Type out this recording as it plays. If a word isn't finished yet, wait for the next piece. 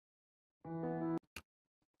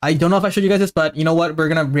I don't know if I showed you guys this, but you know what? We're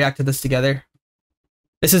gonna react to this together.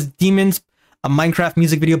 This is Demons, a Minecraft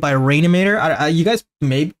music video by LeoKnightus. You guys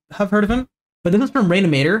may have heard of him, but this is from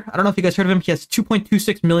LeoKnightus. I don't know if you guys heard of him. He has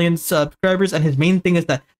 2.26 million subscribers, and his main thing is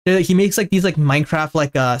that he makes like these like Minecraft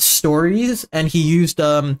like stories, and he used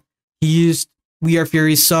We Are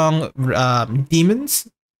Fury's song Demons,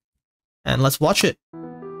 and let's watch it.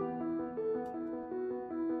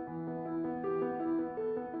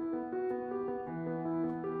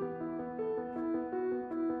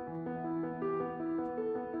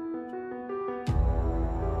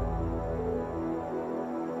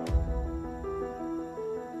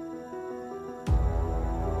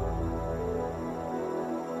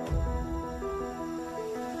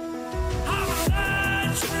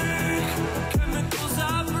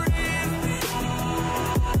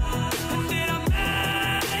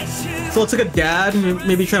 So it's like a dad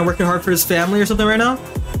maybe trying to work hard for his family or something right now.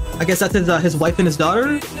 I guess that's his wife and his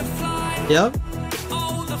daughter. Yeah.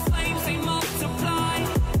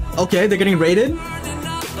 Okay, they're getting raided.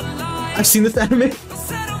 I've seen this anime.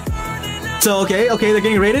 So okay, they're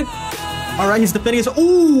getting raided. All right, he's defending his.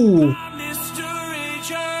 Ooh.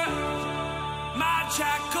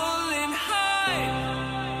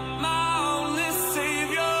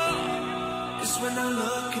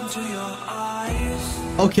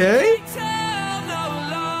 Okay.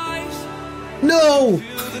 No.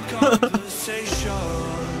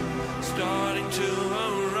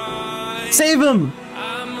 Save him.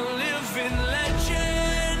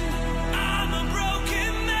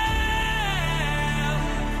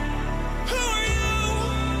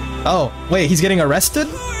 Oh, wait, he's getting arrested?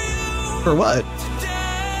 For what?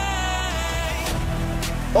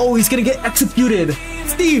 Oh, he's gonna get executed.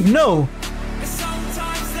 Steve, no.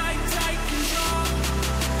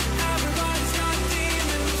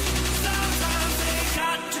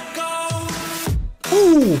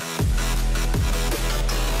 Ooh!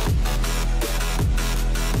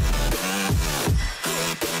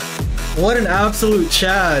 What an absolute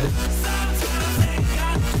Chad.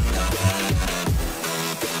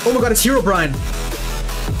 Oh my god, it's Herobrine.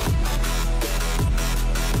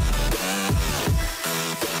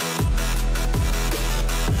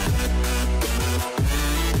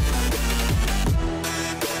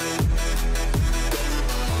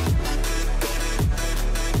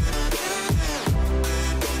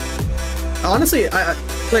 Honestly,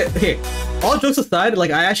 okay, all jokes aside,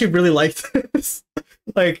 like, I actually really liked this.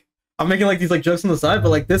 Like, I'm making like these like jokes on the side, but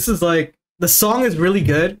like this is like, the song is really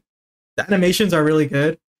good. The animations are really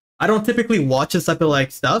good. I don't typically watch this type of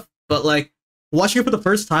like stuff, but like watching it for the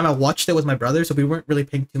first time, I watched it with my brother, so we weren't really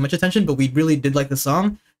paying too much attention, but we really did like the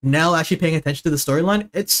song. Now actually paying attention to the storyline,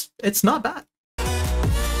 it's not bad.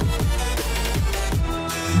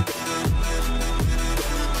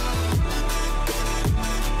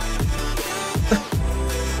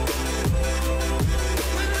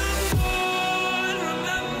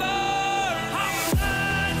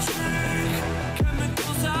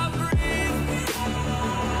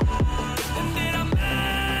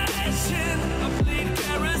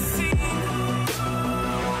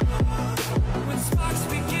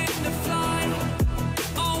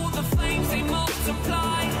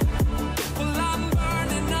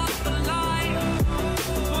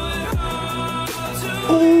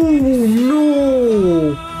 Oh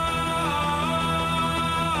no!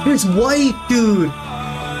 His wife, dude!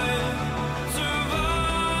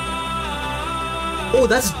 Oh,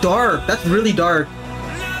 that's dark. That's really dark.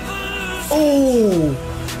 Oh!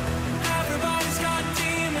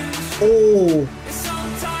 Oh!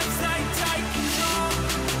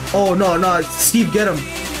 Oh no, no, Steve, get him!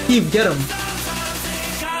 Steve, get him!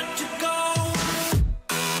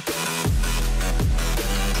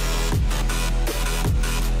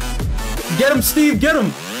 Get him, Steve! Get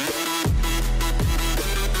him!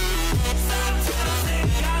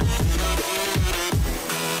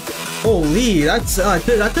 Holy, that's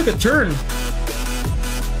that took a turn.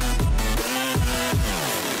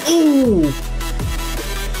 Ooh!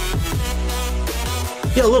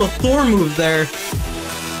 Yeah, a little Thor move there.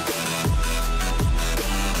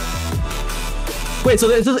 Wait, so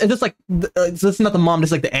is this like is this not the mom? This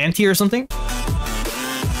is like the auntie or something?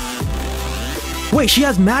 Wait, she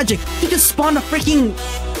has magic. She just spawned a freaking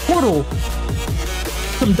portal.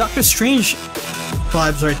 Some Doctor Strange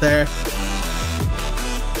vibes right there.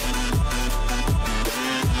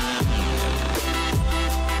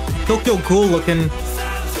 Tokyo Ghoul looking.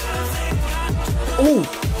 Oh,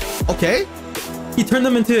 okay. He turned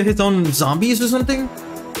them into his own zombies or something?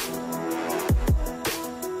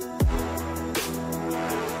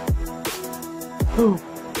 Oh.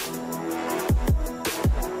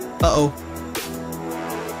 Uh-oh.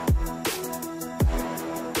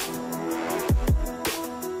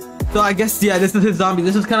 So I guess yeah, this is his zombie.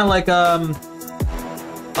 This is kind of like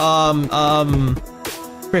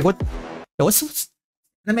frick, what? What's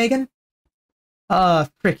the Megan?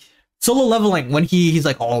 Frick. Solo leveling when he's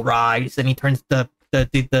like all rise and he turns the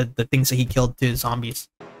things that he killed to zombies.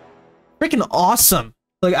 Freaking awesome!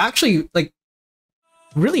 Like actually, like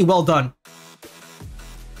really well done.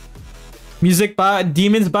 Music by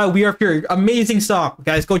Demons by We Are Fury. Amazing song,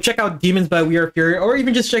 guys. Go check out Demons by We Are Fury, or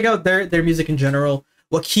even just check out their music in general.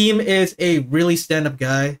 Joaquin is a really stand-up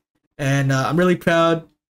guy, and I'm really proud.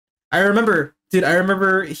 I remember, dude. I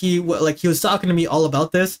remember he was talking to me all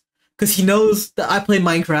about this because he knows that I play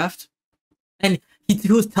Minecraft, and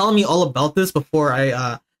he was telling me all about this before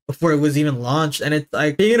it was even launched. And it's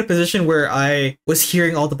like being in a position where I was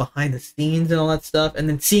hearing all the behind the scenes and all that stuff, and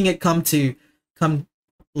then seeing it come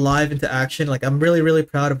live into action. Like I'm really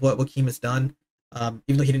proud of what Joaquin has done.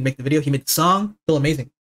 Even though he didn't make the video, he made the song. Still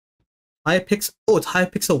amazing. It's high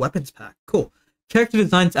pixel weapons pack. Cool. Character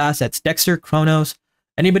designs, assets. Dexter, Chronos.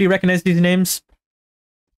 Anybody recognize these names?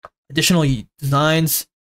 Additional designs.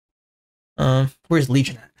 Where's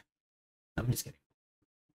Legion at? I'm just kidding.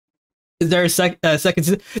 Is there a second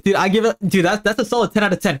season? Dude, I give it. Dude, that's a solid 10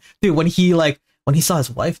 out of 10. Dude, when he saw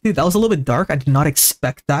his wife, dude, that was a little bit dark. I did not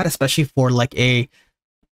expect that, especially for like a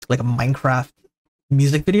Minecraft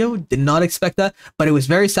music video. Did not expect that, but it was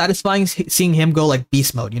very satisfying seeing him go like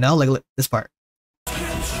beast mode, you know, like this part.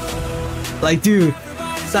 Like, dude,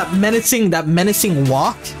 that menacing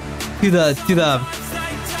walk to the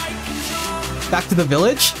back to the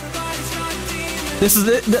village. This is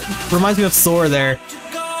it. That reminds me of Thor there.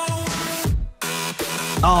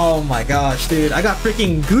 Oh my gosh, dude, I got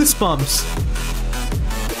freaking goosebumps.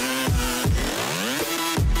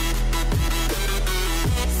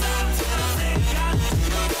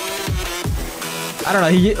 I don't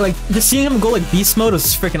know, just seeing him go like beast mode was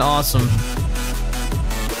freaking awesome.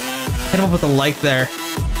 Hit him up with a like there.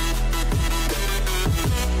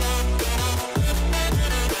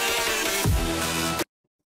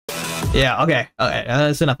 Yeah, okay,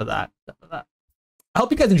 that's enough of that. I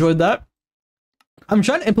hope you guys enjoyed that. I'm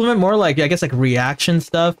trying to implement more like, I guess, like reaction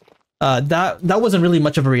stuff. That wasn't really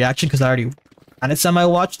much of a reaction because I already kind of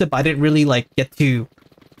semi-watched it, but I didn't really like get to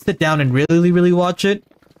sit down and really watch it.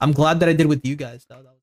 I'm glad that I did with you guys though.